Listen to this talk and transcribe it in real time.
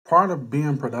Part of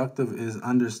being productive is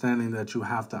understanding that you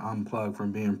have to unplug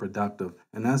from being productive.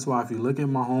 And that's why if you look at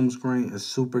my home screen, it's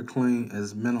super clean,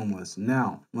 it's minimalist.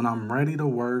 Now, when I'm ready to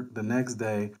work the next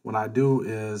day, what I do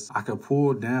is I can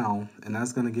pull down, and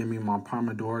that's going to give me my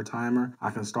Pomodoro timer.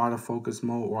 I can start a focus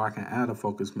mode or I can add a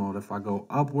focus mode. If I go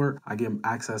upward, I get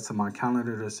access to my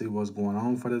calendar to see what's going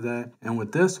on for the day. And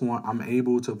with this one, I'm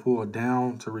able to pull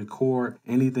down to record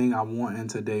anything I want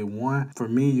into day one. For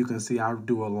me, you can see I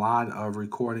do a lot of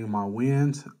recording my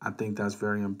wins. I think that's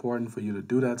very important for you to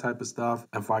do that type of stuff.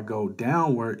 If I go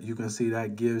downward, you can see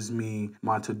that gives me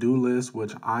my to-do list,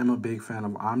 which I'm a big fan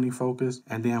of OmniFocus.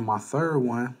 And then my third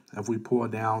one, if we pull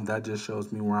down, that just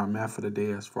shows me where I'm at for the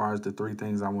day as far as the 3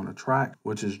 things I want to track,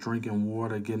 which is drinking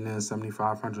water, getting in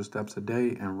 7,500 steps a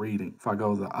day, and reading. If I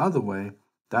go the other way,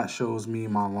 that shows me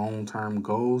my long-term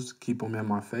goals, keep them in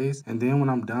my face. And then when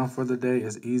I'm done for the day,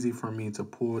 it's easy for me to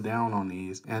pull down on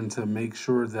these and to make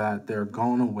sure that they're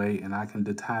gone away and I can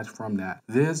detach from that.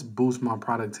 This boosts my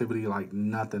productivity like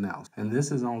nothing else. And this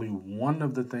is only one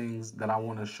of the things that I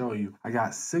want to show you. I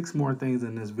got 6 more things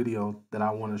in this video that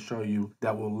I want to show you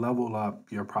that will level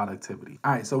up your productivity.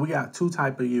 All right, so we got 2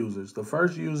 types of users. The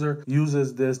first user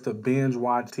uses this to binge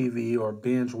watch TV or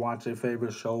binge watch a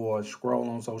favorite show or scroll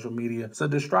on social media. It's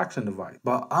a distraction device,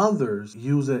 but others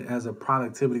use it as a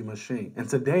productivity machine. And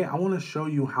today I want to show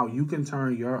you how you can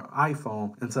turn your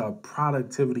iPhone into a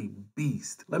productivity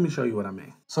beast. Let me show you what I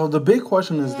mean. So the big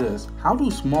question is this: how do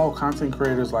small content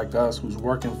creators like us who's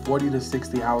working 40 to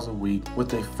 60 hours a week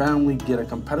with a family get a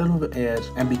competitive edge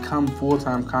and become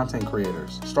full-time content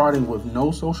creators, starting with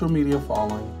no social media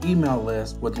following, email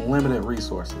list with limited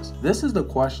resources? This is the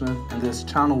question, and this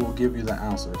channel will give you the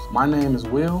answers. My name is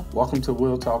Will. Welcome to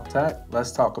Will Talk Tech.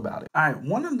 Let's talk about it. All right,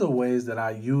 one of the ways that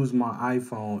I use my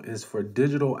iPhone is for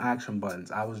digital action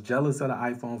buttons. I was jealous of the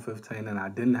iPhone 15 and I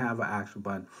didn't have an action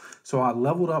button. So I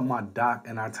leveled up my dock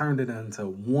and I turned it into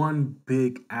one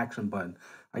big action button.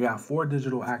 I got 4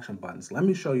 digital action buttons. Let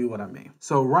me show you what I mean.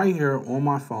 So right here on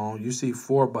my phone, you see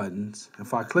 4 buttons.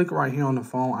 If I click right here on the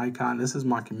phone icon, this is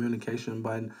my communication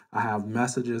button. I have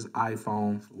messages,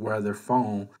 iPhone, weather,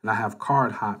 phone, and I have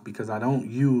card hop because I don't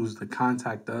use the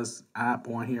Contact Us app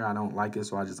on here. I don't like it,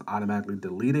 so I just automatically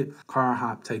delete it. Card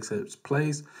hop takes its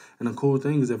place. And the cool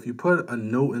thing is if you put a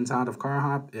note inside of card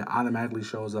hop, it automatically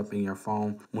shows up in your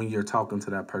phone when you're talking to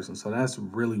that person. So that's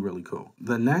really, really cool.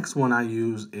 The next one I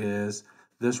use is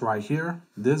this right here.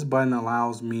 This button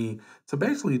allows me to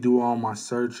basically do all my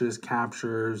searches,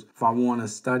 captures, if I want to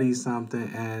study something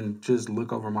and just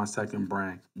look over my second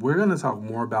brain. We're going to talk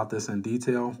more about this in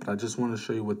detail, but I just want to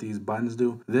show you what these buttons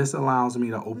do. This allows me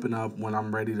to open up when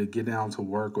I'm ready to get down to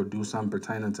work or do something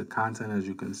pertaining to content, as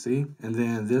you can see. And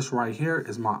then this right here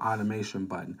is my automation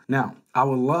button. Now, I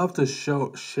would love to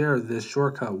share this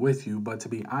shortcut with you, but to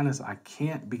be honest, I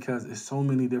can't because it's so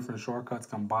many different shortcuts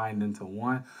combined into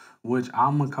one, which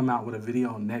I'm going to come out with a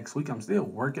video next week. I'm still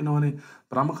working on it,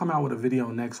 but I'm going to come out with a video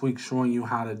next week showing you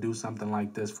how to do something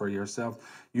like this for yourself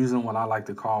using what I like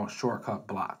to call shortcut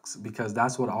blocks, because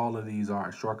that's what all of these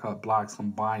are, shortcut blocks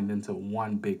combined into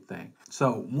one big thing.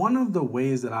 So one of the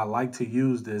ways that I like to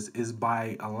use this is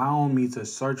by allowing me to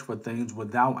search for things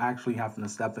without actually having to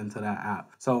step into that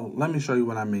app. So let me show you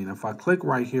what I mean. If I click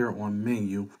right here on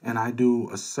menu and I do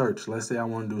a search, let's say I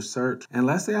want to do search, and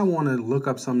let's say I want to look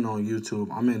up something on YouTube.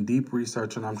 I'm in deep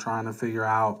research and I'm trying to figure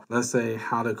out, let's say,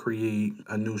 how to create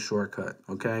a new shortcut.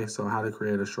 Okay, so how to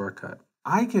create a shortcut.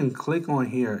 I can click on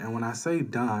here, and when I say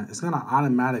done, it's going to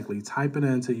automatically type it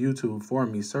into YouTube for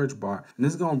me, search bar, and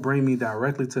it's going to bring me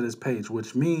directly to this page,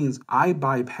 which means I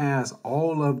bypass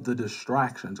all of the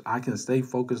distractions. I can stay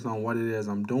focused on what it is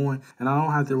I'm doing, and I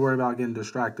don't have to worry about getting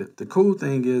distracted. The cool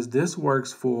thing is this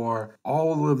works for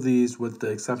all of these with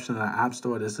the exception of the App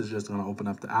Store. This is just going to open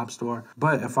up the App Store.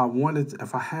 But if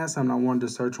I had something I wanted to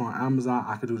search on Amazon,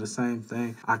 I could do the same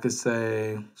thing. I could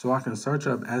say, so I can search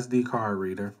up SD card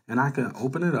reader, and I can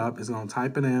open it up. It's going to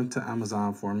type it into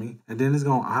Amazon for me, and then it's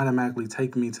going to automatically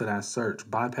take me to that search,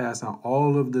 bypassing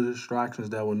all of the distractions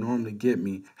that would normally get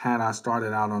me had I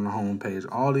started out on the home page.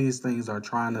 All these things are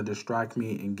trying to distract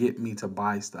me and get me to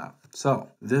buy stuff. So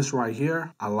this right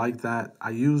here, I like that. I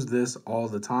use this all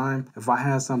the time. If I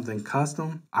had something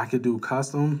custom, I could do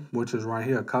custom, which is right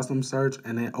here, custom search,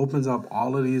 and it opens up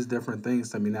all of these different things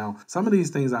to me. Now, some of these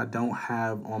things I don't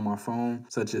have on my phone,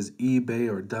 such as eBay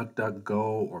or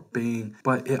DuckDuckGo or Bing,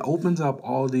 but it opens up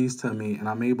all these to me, and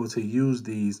I'm able to use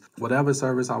these. Whatever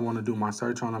service I want to do my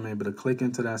search on, I'm able to click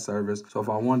into that service. So if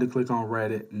I wanted to click on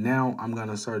Reddit, now I'm going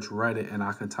to search Reddit, and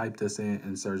I can type this in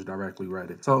and search directly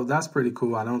Reddit. So that's pretty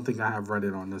cool. I don't think I have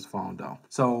Reddit on this phone though.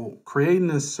 So creating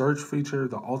this search feature,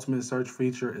 the ultimate search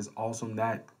feature, is awesome.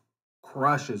 That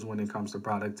crushes when it comes to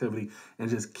productivity and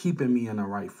just keeping me in the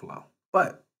right flow.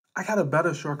 But I got a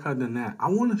better shortcut than that. I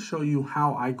want to show you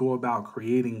how I go about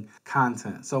creating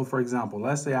content. So for example,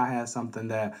 let's say I had something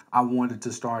that I wanted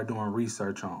to start doing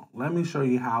research on. Let me show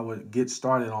you how it gets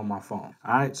started on my phone.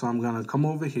 All right, so I'm going to come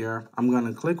over here. I'm going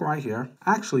to click right here.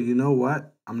 Actually, you know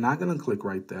what? I'm not going to click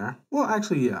right there. Well,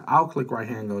 actually, yeah, I'll click right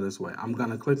here and go this way. I'm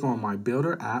going to click on my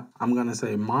builder app. I'm going to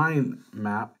say mind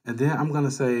map, and then I'm going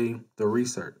to say the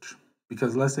research.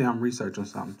 Because let's say I'm researching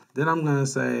something. Then I'm going to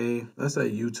say, let's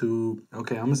say YouTube.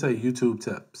 Okay, I'm going to say YouTube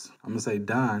tips. I'm going to say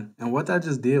done. And what that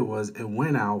just did was it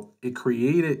went out, it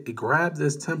grabbed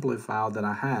this template file that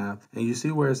I have. And you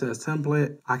see where it says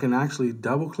template? I can actually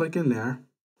double click in there.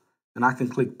 And I can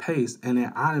click paste, and it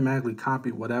automatically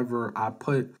copied whatever I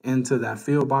put into that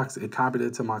field box. It copied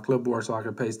it to my clipboard so I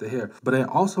could paste it here. But it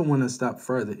also went a step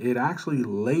further. It actually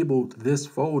labeled this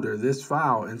folder, this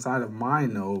file inside of my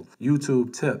node,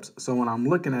 YouTube tips. So when I'm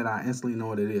looking at it, I instantly know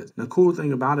what it is. The cool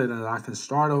thing about it is I can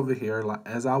start over here like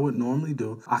as I would normally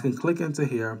do. I can click into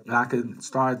here and I can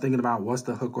start thinking about what's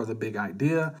the hook or the big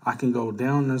idea. I can go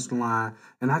down this line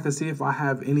and I can see if I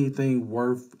have anything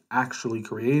worth actually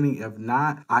creating. If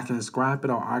not, I can scrap it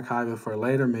or archive it for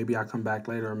later. Maybe I come back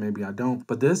later or maybe I don't.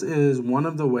 But this is one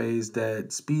of the ways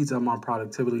that speeds up my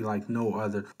productivity like no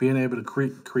other, being able to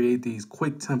create these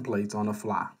quick templates on the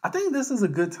fly. I think this is a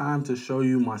good time to show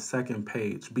you my second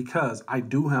page because I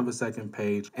do have a second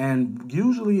page. And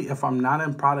usually if I'm not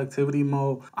in productivity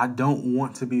mode, I don't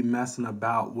want to be messing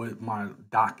about with my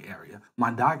dock area.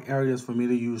 My dock area is for me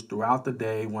to use throughout the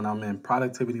day when I'm in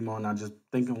productivity mode and I just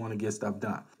think I want to get stuff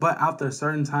done. But after a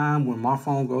certain time, when my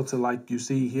phone goes to like you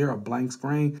see here, a blank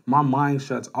screen, my mind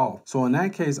shuts off. So in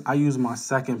that case, I use my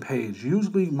second page.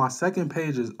 Usually my second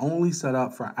page is only set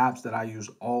up for apps that I use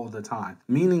all the time.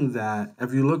 Meaning that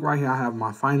if you look right here, I have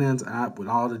my finance app with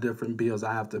all the different bills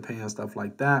I have to pay and stuff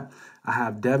like that. I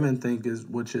have Devin Think,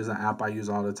 which is an app I use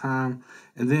all the time.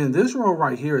 And then this row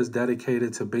right here is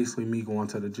dedicated to basically me going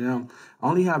to the gym. I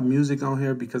only have music on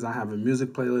here because I have a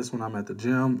music playlist when I'm at the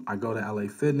gym. I go to LA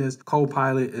Fitness.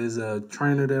 Copilot is a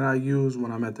trainer that I use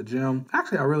when I'm at the gym.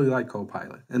 Actually, I really like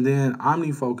Copilot. And then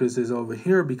OmniFocus is over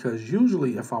here because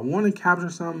usually if I want to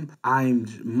capture something, I'm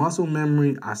muscle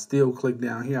memory. I still click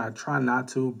down here. I try not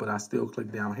to, but I still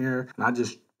click down here. And I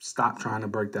just stop trying to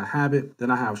break that habit. Then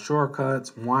I have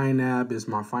shortcuts. YNAB is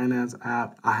my finance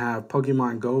app. I have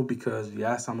Pokemon Go because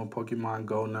yes, I'm a Pokemon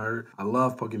Go nerd. I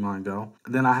love Pokemon Go.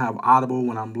 Then I have Audible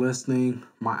when I'm listening.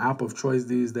 My app of choice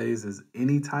these days is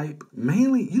Anytype.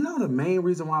 Mainly, you know the main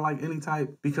reason why I like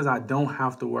Anytype? Because I don't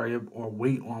have to worry or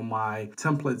wait on my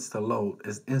templates to load.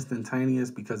 It's instantaneous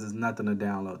because there's nothing to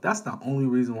download. That's the only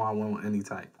reason why I went with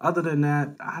Anytype. Other than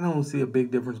that, I don't see a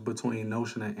big difference between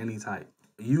Notion and Anytype.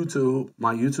 YouTube,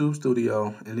 my YouTube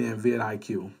Studio, and then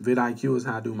vidIQ. vidIQ is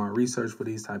how I do my research for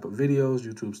these type of videos.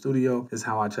 YouTube Studio is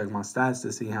how I check my stats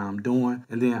to see how I'm doing.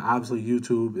 And then obviously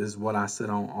YouTube is what I sit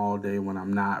on all day when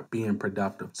I'm not being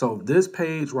productive. So this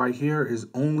page right here is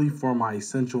only for my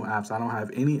essential apps. I don't have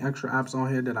any extra apps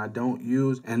on here that I don't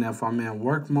use. And if I'm in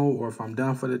work mode or if I'm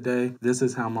done for the day, this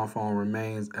is how my phone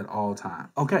remains at all times.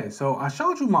 Okay, so I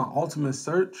showed you my ultimate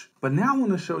search, but now I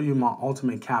want to show you my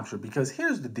ultimate capture because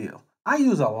here's the deal. I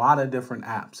use a lot of different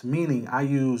apps, meaning I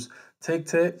use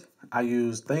TickTick, I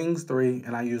use Things 3,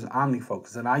 and I use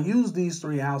OmniFocus. And I use these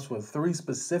three apps for three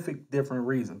specific different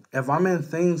reasons. If I'm in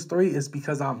Things 3, it's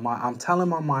because I'm telling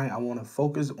my mind I want to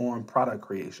focus on product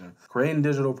creation, creating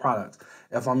digital products.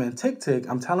 If I'm in TickTick,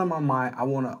 I'm telling my mind I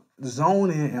want to zone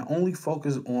in and only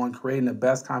focus on creating the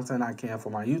best content I can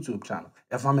for my YouTube channel.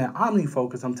 If I'm in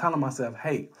OmniFocus, I'm telling myself,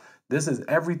 hey, this is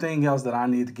everything else that I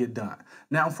need to get done.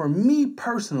 Now, for me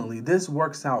personally, this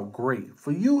works out great.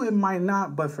 For you, it might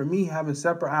not, but for me, having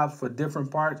separate apps for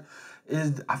different parts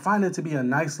I find it to be a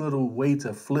nice little way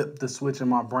to flip the switch in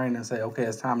my brain and say, okay,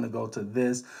 it's time to go to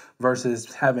this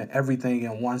versus having everything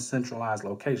in one centralized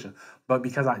location. But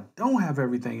because I don't have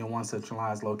everything in one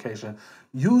centralized location,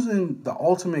 using the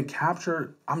ultimate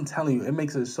capture, I'm telling you, it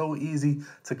makes it so easy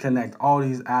to connect all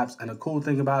these apps. And the cool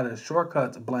thing about it is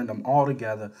shortcuts blend them all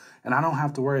together and I don't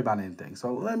have to worry about anything.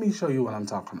 So let me show you what I'm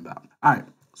talking about. All right.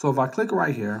 So if I click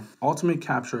right here, ultimate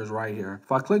capture is right here.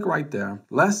 If I click right there,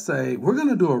 let's say we're going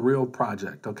to do a real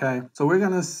project, okay? So we're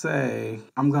going to say,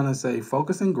 I'm going to say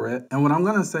focus and grit. And what I'm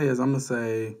going to say is I'm going to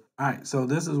say, all right, so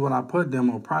this is what I put,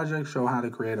 demo project, show how to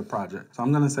create a project. So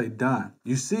I'm going to say done.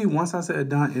 You see, once I said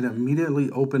done, it immediately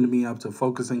opened me up to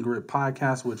Focus and Grit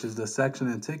podcast, which is the section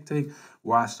in TickTick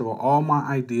where I store all my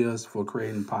ideas for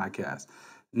creating podcasts.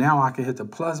 Now I can hit the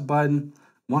plus button.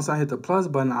 Once I hit the plus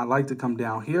button, I like to come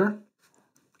down here.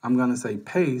 I'm going to say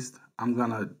paste. I'm going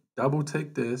to double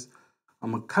tick this.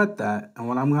 I'm gonna cut that, and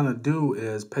what I'm gonna do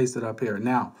is paste it up here.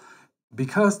 Now,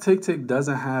 because TickTick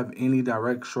doesn't have any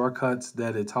direct shortcuts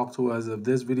that it talks to us of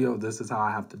this video, this is how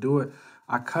I have to do it.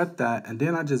 I cut that and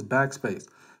then I just backspace.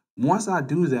 Once I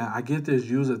do that, I get this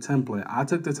user template. I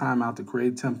took the time out to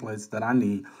create templates that I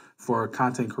need for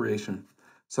content creation.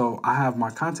 So I have my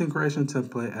content creation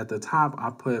template. At the top, I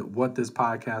put what this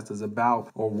podcast is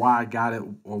about or why I got it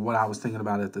or what I was thinking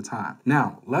about at the time.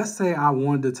 Now, let's say I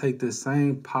wanted to take this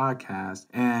same podcast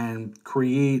and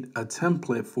create a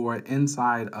template for it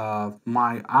inside of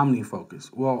my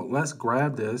OmniFocus. Well, let's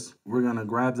grab this. We're going to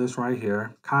grab this right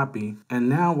here, copy. And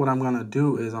now what I'm going to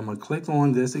do is I'm going to click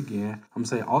on this again. I'm going to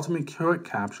say Ultimate Quick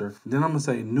Capture. Then I'm going to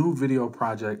say New Video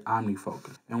Project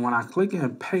OmniFocus. And when I click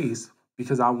and paste,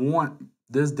 because I want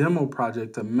this demo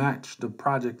project to match the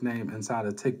project name inside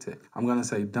of TickTick, I'm gonna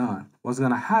say done. What's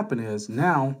gonna happen is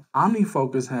now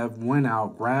OmniFocus have went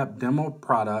out, grabbed demo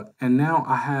product, and now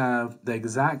I have the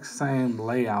exact same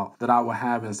layout that I would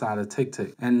have inside of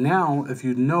TickTick. And now if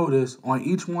you notice on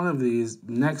each one of these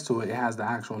next to it, it has the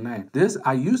actual name. This,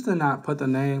 I used to not put the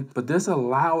name, but this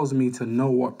allows me to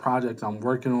know what project I'm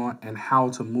working on and how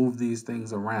to move these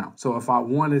things around. So if I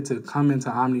wanted to come into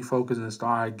OmniFocus and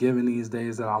start giving these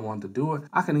days that I want to do it,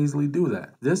 I can easily do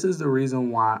that. This is the reason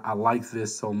why I like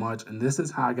this so much, and this is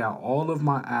how I got all of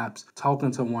my apps talking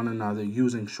to one another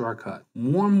using shortcut.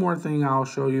 One more thing I'll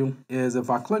show you is if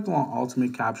I click on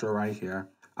Ultimate Capture right here,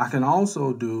 I can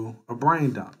also do a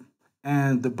brain dump.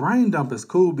 And the brain dump is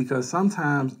cool because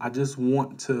sometimes I just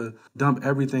want to dump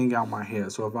everything out my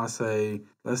head. So if I say,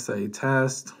 let's say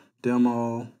test,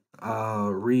 demo,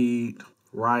 read,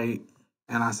 write,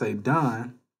 and I say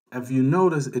done, if you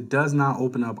notice, it does not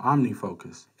open up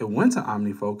OmniFocus. It went to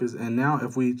OmniFocus, and now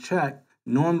if we check,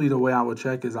 normally the way I would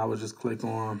check is I would just click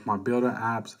on my builder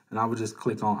apps, and I would just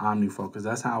click on OmniFocus.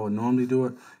 That's how I would normally do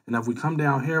it. And if we come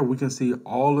down here, we can see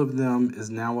all of them is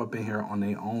now up in here on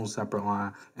their own separate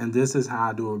line. And this is how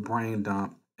I do a brain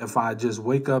dump. If I just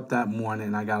wake up that morning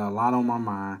and I got a lot on my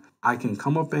mind, I can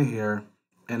come up in here,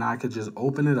 and I could just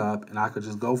open it up and I could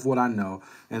just go for what I know.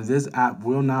 And this app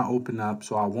will not open up,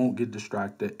 so I won't get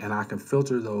distracted, and I can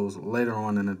filter those later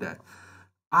on in the day.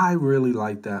 I really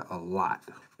like that a lot.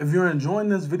 If you're enjoying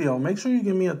this video, make sure you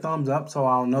give me a thumbs up so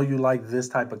I'll know you like this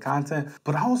type of content.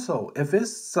 But also, if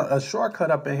it's a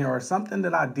shortcut up in here or something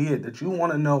that I did that you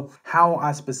want to know how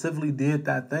I specifically did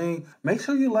that thing, make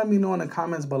sure you let me know in the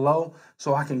comments below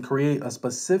so I can create a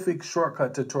specific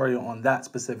shortcut tutorial on that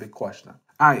specific question.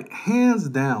 All right, hands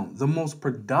down, the most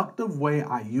productive way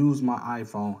I use my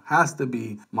iPhone has to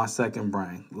be my second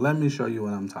brain. Let me show you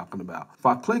what I'm talking about. If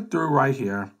I click through right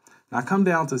here, and I come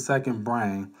down to second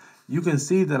brain, you can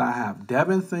see that I have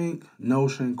DevonThink,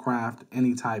 Notion, Craft,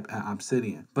 Anytype, and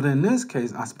Obsidian. But in this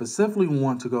case, I specifically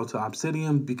want to go to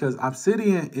Obsidian because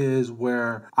Obsidian is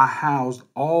where I housed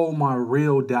all my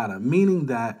real data, meaning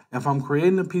that if I'm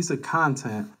creating a piece of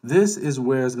content, this is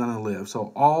where it's gonna live.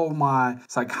 So all my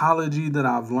psychology that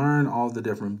I've learned, all the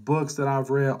different books that I've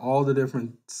read, all the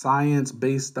different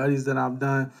science-based studies that I've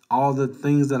done, all the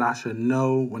things that I should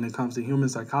know when it comes to human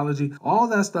psychology, all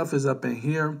that stuff is up in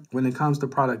here. When it comes to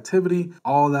productivity,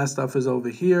 all that stuff is over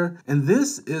here. And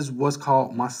this is what's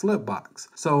called my slip box.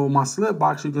 So my slip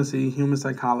box, you can see human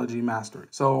psychology mastery.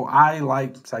 So I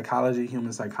like psychology,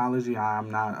 human psychology. I'm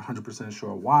not 100%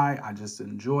 sure why. I just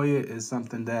enjoy it. It's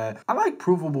something that I like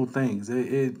provable things.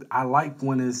 I like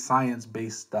when it's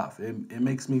science-based stuff. It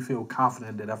makes me feel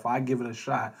confident that if I give it a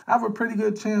shot, I have a pretty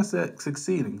good chance at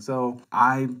succeeding. So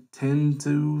I tend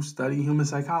to study human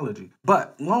psychology.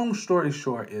 But long story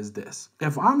short is this.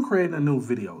 If I'm creating a new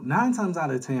video, 9 times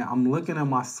out of 10, I'm looking at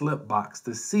my slip box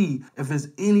to see if there's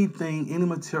anything, any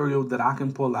material that I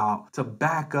can pull out to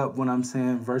back up what I'm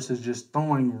saying versus just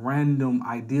throwing random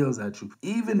ideas at you.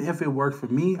 Even if it worked for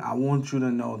me, I want you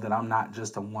to know that I'm not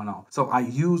just a one-off. So I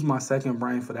use my second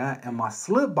brain for that, and my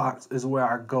slip box is where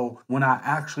I go when I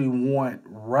actually want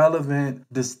relevant,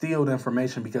 distilled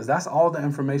information, because that's all the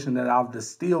information that I've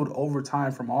distilled over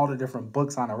time from all the different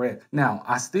books I read. Now,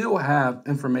 I still have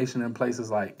information in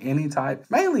places like Anytype,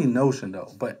 mainly Notion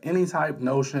though, but Anytype,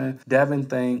 Notion,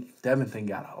 DevonThink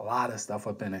got a lot of stuff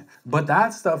up in it. But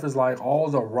that stuff is like all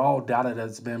the raw data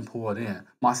that's been pulled in.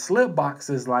 My slip box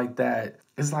is like that.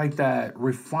 It's like that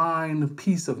refined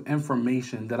piece of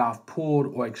information that I've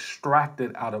pulled or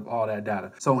extracted out of all that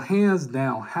data. So hands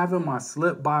down, having my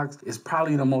slip box is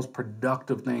probably the most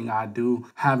productive thing I do,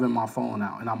 having my phone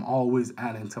out, and I'm always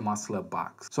adding to my slip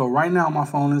box. So right now my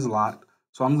phone is locked.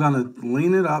 So I'm gonna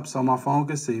lean it up so my phone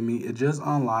can see me. It just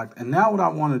unlocked. And now what I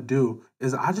wanna do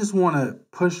is I just wanna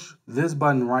push this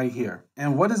button right here.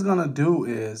 And what it's gonna do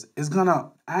is it's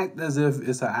gonna act as if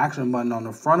it's an action button on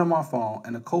the front of my phone.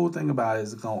 And the cool thing about it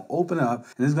is it's gonna open up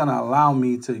and it's gonna allow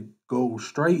me to go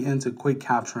straight into quick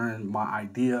capturing my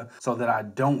idea so that I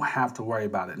don't have to worry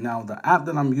about it. Now, the app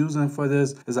that I'm using for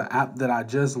this is an app that I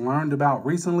just learned about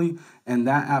recently, and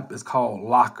that app is called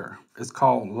Locker. It's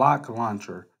called Lock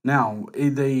Launcher. Now,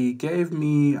 they gave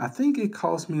me, I think it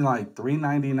cost me like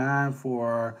 $3.99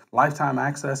 for lifetime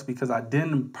access because I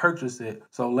didn't purchase it.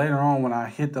 So later on, when I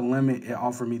hit the limit, it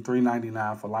offered me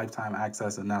 $3.99 for lifetime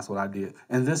access, and that's what I did.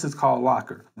 And this is called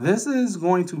Locker. This is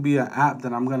going to be an app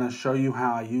that I'm going to show you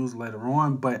how I use later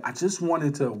on, but I just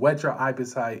wanted to whet your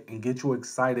appetite and get you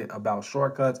excited about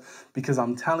shortcuts because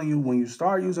I'm telling you, when you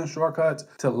start using shortcuts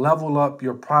to level up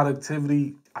your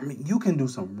productivity, I mean, you can do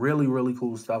some really, really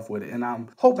cool stuff with it. And I'm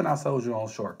hoping I sold you on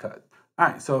shortcut. All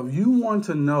right, so if you want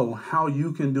to know how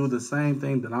you can do the same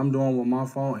thing that I'm doing with my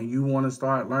phone and you want to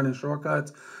start learning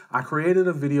shortcuts, I created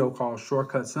a video called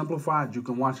Shortcut Simplified. You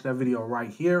can watch that video right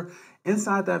here.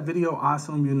 Inside that video, I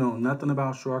assume you know nothing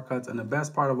about shortcuts. And the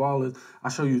best part of all is I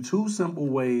show you 2 simple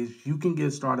ways you can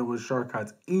get started with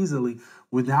shortcuts easily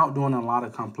without doing a lot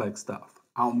of complex stuff.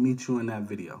 I'll meet you in that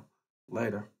video.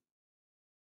 Later.